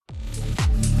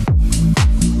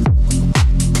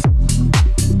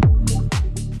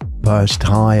perched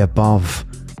high above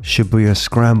Shibuya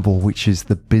Scramble, which is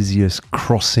the busiest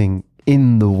crossing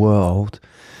in the world,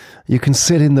 you can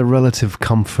sit in the relative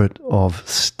comfort of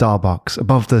Starbucks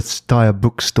above the Tsutaya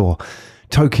bookstore,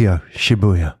 Tokyo,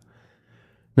 Shibuya.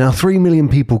 Now, 3 million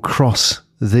people cross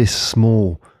this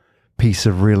small piece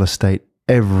of real estate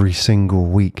every single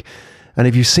week. And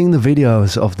if you've seen the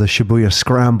videos of the Shibuya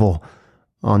Scramble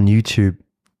on YouTube,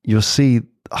 you'll see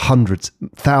hundreds,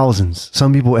 thousands.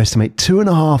 Some people estimate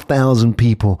 2,500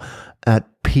 people at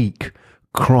peak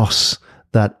cross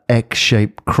that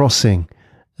X-shaped crossing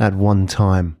at one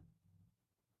time.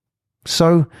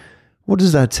 So, what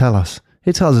does that tell us?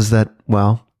 It tells us that,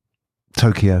 well,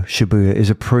 Tokyo, Shibuya is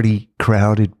a pretty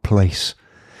crowded place.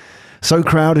 So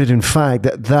crowded, in fact,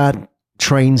 that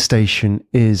train station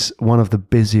is one of the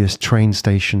busiest train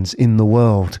stations in the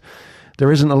world.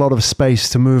 There isn't a lot of space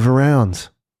to move around.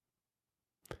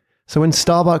 So when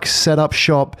Starbucks set up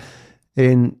shop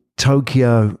in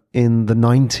Tokyo in the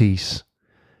 90s,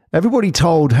 everybody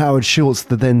told Howard Schultz,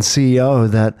 the then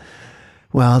CEO, that,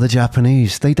 well, the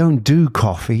Japanese, they don't do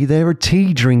coffee. They're a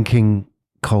tea drinking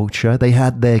culture. They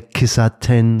had their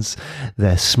kisatens,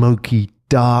 their smoky,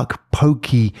 dark,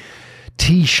 pokey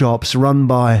tea shops run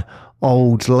by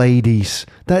old ladies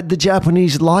that the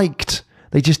Japanese liked.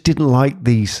 They just didn't like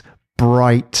these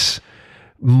bright,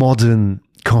 modern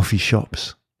coffee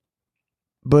shops.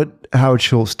 But Howard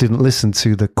Schultz didn't listen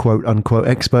to the quote-unquote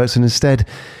experts, and instead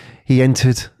he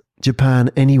entered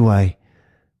Japan anyway.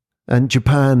 And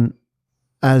Japan,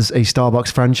 as a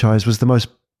Starbucks franchise, was the most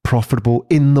profitable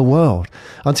in the world,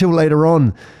 until later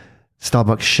on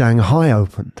Starbucks Shanghai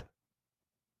opened.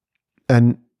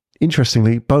 And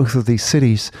interestingly, both of these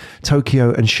cities,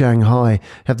 Tokyo and Shanghai,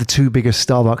 have the two biggest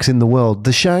Starbucks in the world.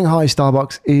 The Shanghai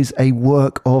Starbucks is a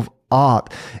work of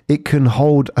art. It can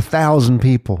hold 1,000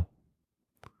 people.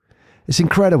 It's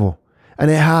incredible.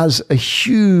 And it has a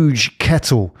huge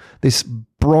kettle, this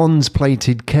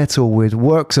bronze-plated kettle with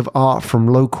works of art from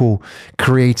local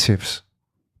creatives.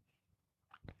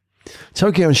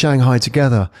 Tokyo and Shanghai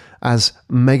together as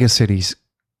megacities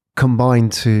combine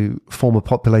to form a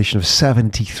population of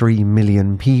 73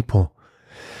 million people.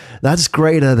 That's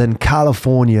greater than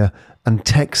California and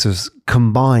Texas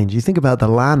combined. You think about the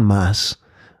landmass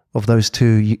of those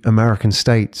two American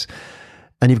states,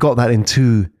 and you've got that in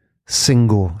two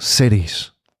single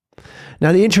cities.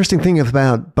 Now, the interesting thing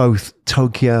about both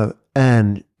Tokyo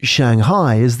and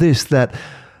Shanghai is this, that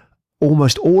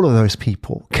almost all of those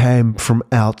people came from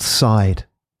outside.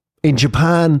 In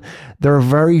Japan, there are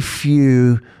very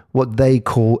few what they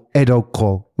call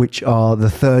Edoko, which are the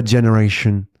third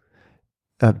generation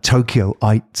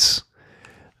Tokyoites.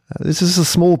 This is a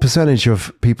small percentage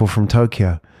of people from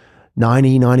Tokyo.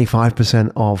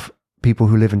 95% of people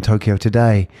who live in Tokyo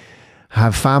today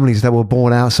have families that were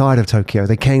born outside of Tokyo.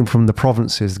 They came from the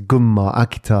provinces, Gunma,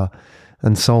 Akita,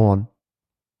 and so on.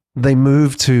 They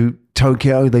moved to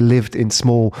Tokyo. They lived in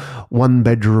small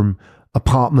one-bedroom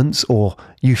apartments, or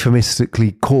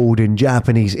euphemistically called in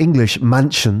Japanese English,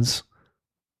 mansions.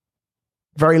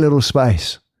 Very little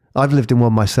space. I've lived in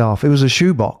one myself. It was a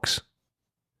shoebox.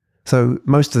 So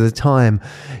most of the time,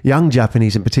 young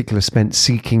Japanese in particular spent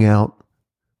seeking out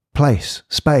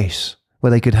space where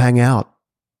they could hang out.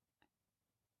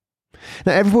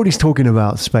 Now, everybody's talking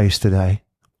about space today,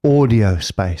 audio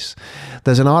space.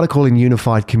 There's an article in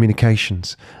Unified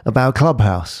Communications about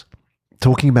Clubhouse,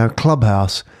 talking about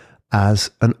Clubhouse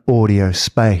as an audio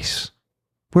space.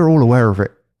 We're all aware of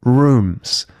it.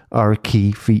 Rooms are a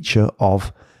key feature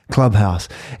of Clubhouse.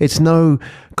 It's no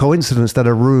coincidence that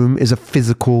a room is a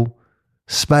physical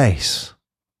space.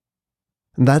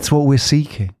 And that's what we're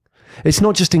seeking. It's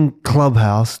not just in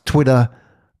Clubhouse. Twitter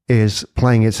is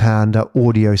playing its hand at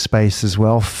audio space as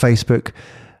well. Facebook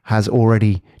has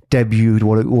already debuted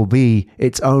what it will be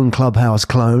its own Clubhouse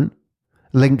clone.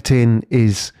 LinkedIn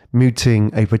is muting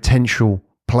a potential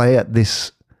play at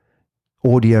this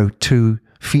audio 2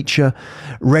 feature.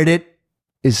 Reddit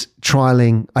is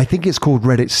trialing, I think it's called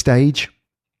Reddit Stage.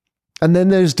 And then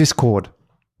there's Discord.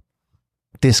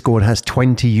 Discord has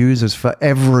 20 users for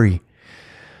every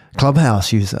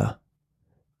Clubhouse user.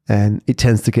 And it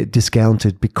tends to get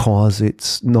discounted because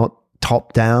it's not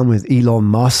top down with Elon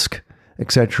Musk,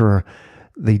 etc.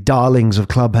 The darlings of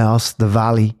Clubhouse, the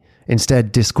Valley.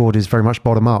 Instead, Discord is very much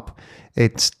bottom up.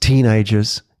 It's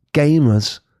teenagers,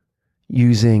 gamers,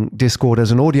 using Discord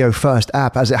as an audio-first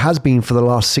app, as it has been for the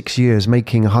last 6 years,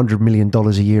 making $100 million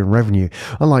a year in revenue,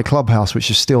 unlike Clubhouse,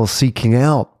 which is still seeking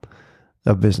out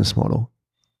a business model.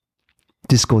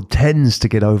 Discord tends to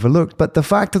get overlooked, but the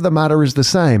fact of the matter is the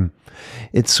same.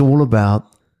 It's all about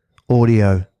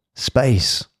audio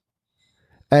space.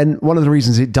 And one of the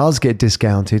reasons it does get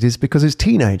discounted is because it's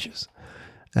teenagers.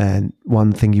 And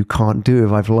one thing you can't do,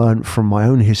 if I've learned from my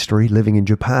own history, living in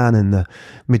Japan in the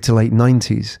mid to late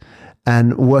 90s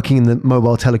and working in the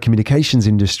mobile telecommunications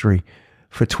industry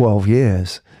for 12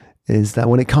 years, is that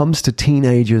when it comes to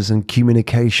teenagers and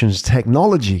communications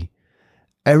technology,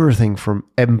 everything from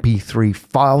MP3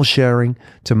 file sharing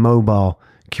to mobile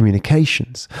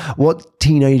communications, what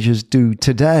teenagers do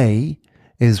today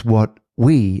is what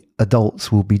we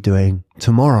adults will be doing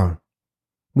tomorrow.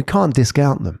 We can't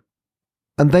discount them.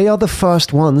 And they are the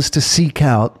first ones to seek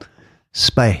out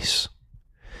space.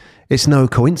 It's no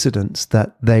coincidence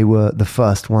that they were the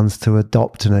first ones to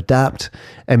adopt and adapt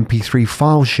MP3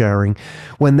 file sharing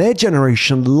when their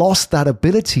generation lost that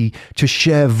ability to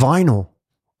share vinyl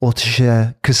or to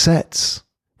share cassettes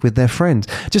with their friends.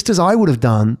 Just as I would have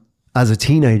done as a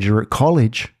teenager at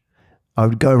college. I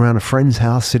would go around a friend's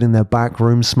house, sit in their back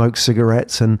room, smoke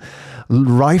cigarettes, and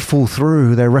rifle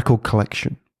through their record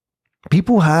collection.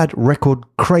 People had record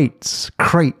crates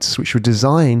which were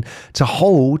designed to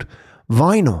hold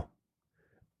vinyl.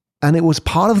 And it was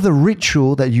part of the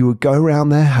ritual that you would go around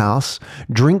their house,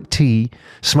 drink tea,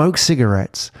 smoke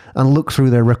cigarettes, and look through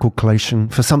their record collection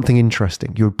for something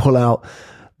interesting. You would pull out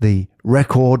the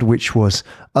record, which was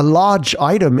a large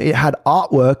item. It had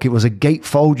artwork. It was a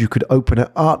gatefold. You could open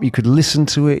it up. You could listen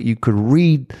to it. You could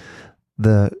read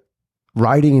the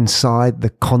writing inside, the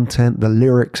content, the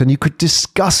lyrics, and you could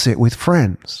discuss it with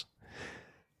friends.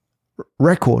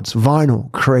 Records,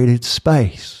 vinyl created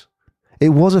space. It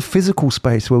was a physical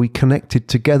space where we connected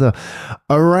together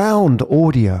around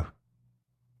audio.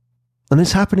 And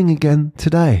it's happening again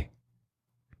today.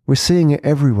 We're seeing it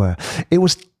everywhere. It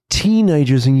was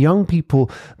teenagers and young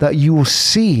people that you will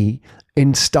see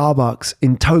in Starbucks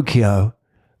in Tokyo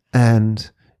and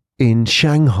in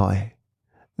Shanghai.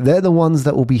 They're the ones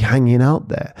that will be hanging out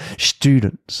there.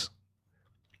 Students.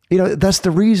 That's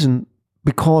the reason,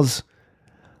 because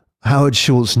Howard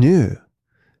Schultz knew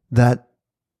that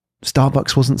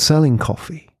Starbucks wasn't selling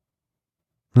coffee.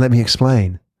 Let me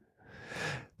explain.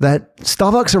 That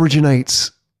Starbucks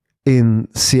originates in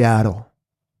Seattle,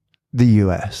 the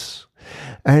US.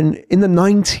 And in the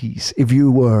 90s, if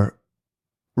you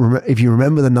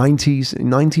remember the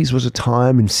 90s was a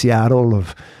time in Seattle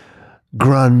of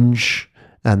grunge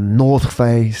and North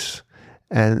Face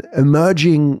and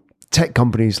emerging tech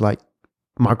companies like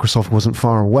Microsoft wasn't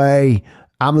far away,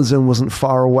 Amazon wasn't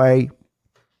far away.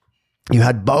 You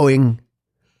had Boeing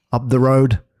up the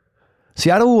road.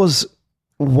 Seattle was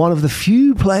one of the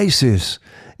few places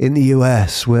in the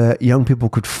US where young people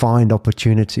could find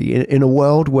opportunity in a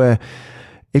world where,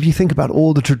 if you think about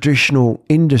all the traditional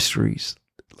industries,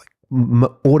 like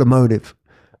automotive,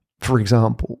 for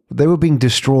example, they were being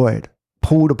destroyed,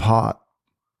 pulled apart.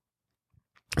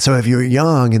 So if you were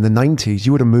young in the 90s,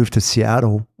 you would have moved to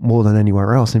Seattle more than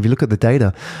anywhere else. And if you look at the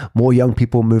data, more young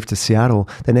people moved to Seattle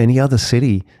than any other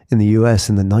city in the US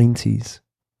in the 90s,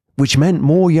 which meant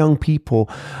more young people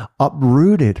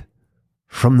uprooted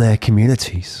from their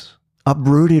communities,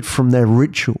 uprooted from their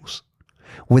rituals,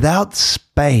 without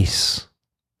space,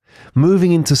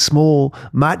 moving into small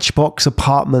matchbox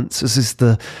apartments, as is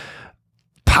the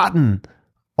pattern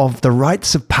of the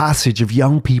rites of passage of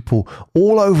young people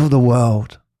all over the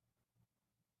world,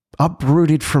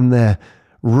 uprooted from their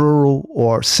rural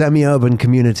or semi-urban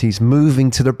communities, moving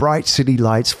to the bright city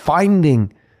lights,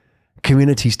 finding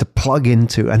communities to plug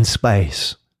into and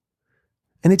space.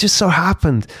 And it just so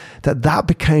happened that that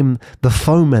became the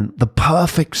foment, the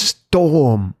perfect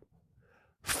storm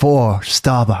for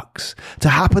Starbucks to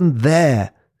happen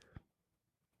there.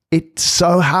 It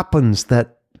so happens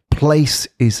that place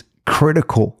is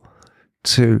critical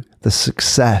to the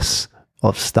success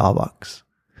of Starbucks.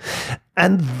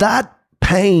 And that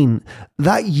pain,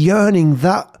 that yearning,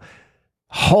 that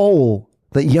hole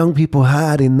that young people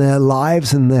had in their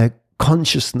lives and their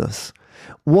consciousness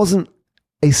wasn't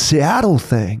a Seattle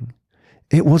thing.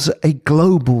 It was a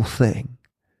global thing.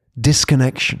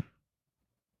 Disconnection.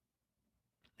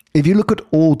 If you look at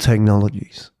all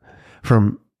technologies,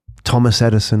 from Thomas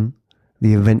Edison,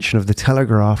 the invention of the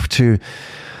telegraph, to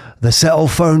the cell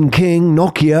phone king,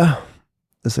 Nokia,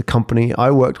 as a company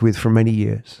I worked with for many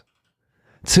years,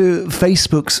 to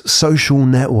Facebook's social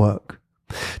network,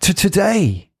 to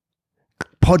today,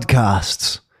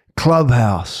 podcasts,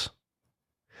 Clubhouse.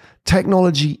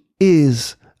 Technology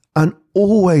is and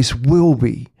always will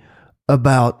be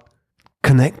about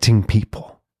connecting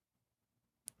people.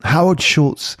 Howard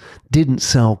Schultz didn't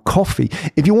sell coffee.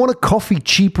 If you want a coffee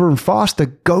cheaper and faster,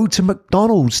 go to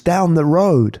McDonald's down the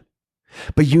road.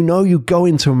 But you go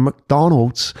into a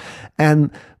McDonald's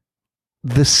and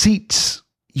the seats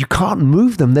you can't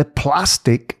move them. They're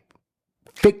plastic,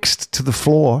 fixed to the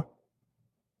floor.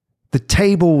 The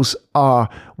tables are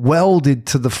welded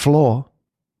to the floor.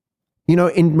 You know,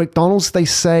 in McDonald's, they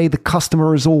say the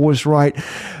customer is always right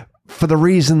for the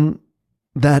reason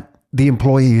that the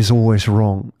employee is always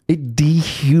wrong. It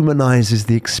dehumanizes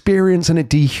the experience and it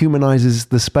dehumanizes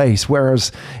the space.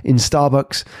 Whereas in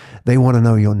Starbucks, they want to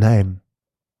know your name.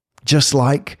 Just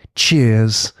like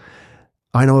Cheers,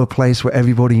 I know a place where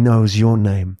everybody knows your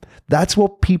name. That's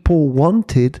what people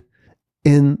wanted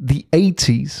in the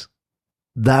 80s.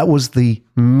 That was the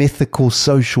mythical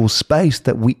social space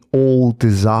that we all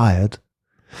desired.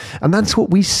 And that's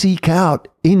what we seek out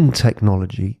in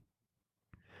technology.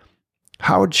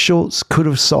 Howard Schultz could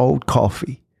have sold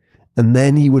coffee, and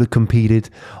then he would have competed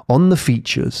on the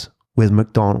features with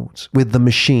McDonald's, with the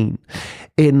machine,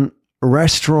 in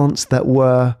restaurants that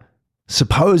were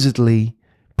supposedly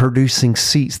producing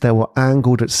seats that were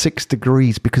angled at 6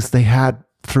 degrees because they had,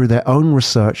 through their own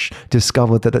research,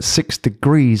 discovered that at 6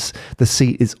 degrees, the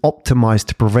seat is optimized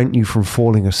to prevent you from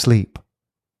falling asleep.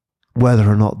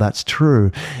 Whether or not that's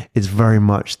true is very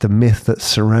much the myth that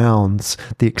surrounds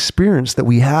the experience that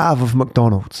we have of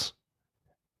McDonald's.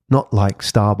 Not like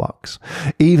Starbucks,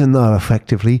 even though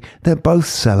effectively they're both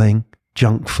selling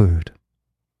junk food.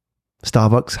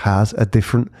 Starbucks has a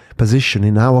different position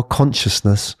in our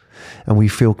consciousness, and we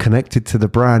feel connected to the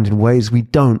brand in ways we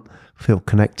don't feel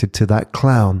connected to that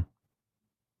clown.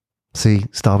 See,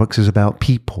 Starbucks is about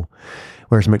people,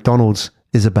 whereas McDonald's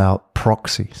is about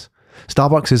proxies.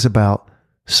 Starbucks is about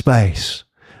space.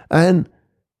 And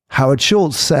Howard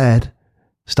Schultz said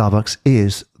Starbucks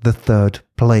is the third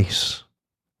place.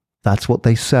 That's what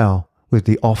they sell, with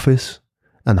the office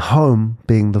and home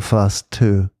being the first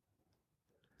two.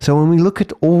 So when we look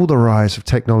at all the rise of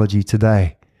technology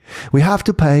today, we have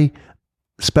to pay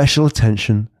special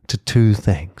attention to two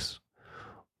things.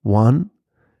 One,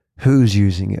 who's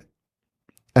using it?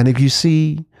 And if you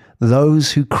see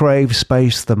those who crave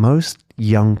space the most,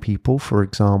 young people, for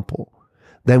example,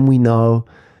 then we know,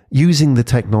 using the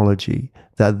technology,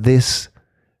 that this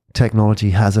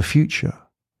technology has a future.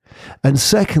 And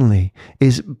secondly,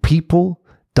 is people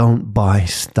don't buy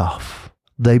stuff.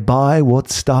 They buy what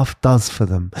stuff does for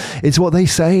them. It's what they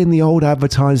say in the old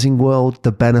advertising world,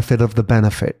 the benefit of the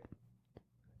benefit.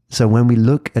 So when we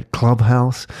look at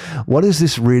Clubhouse, what is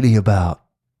this really about?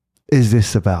 Is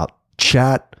this about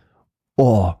chat,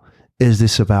 or is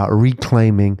this about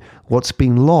reclaiming what's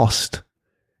been lost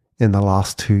in the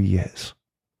last 2 years?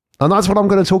 And that's what I'm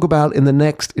going to talk about in the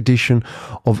next edition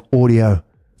of Audio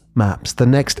Maps, the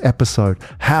next episode,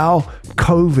 how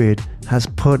COVID has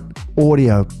put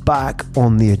audio back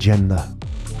on the agenda.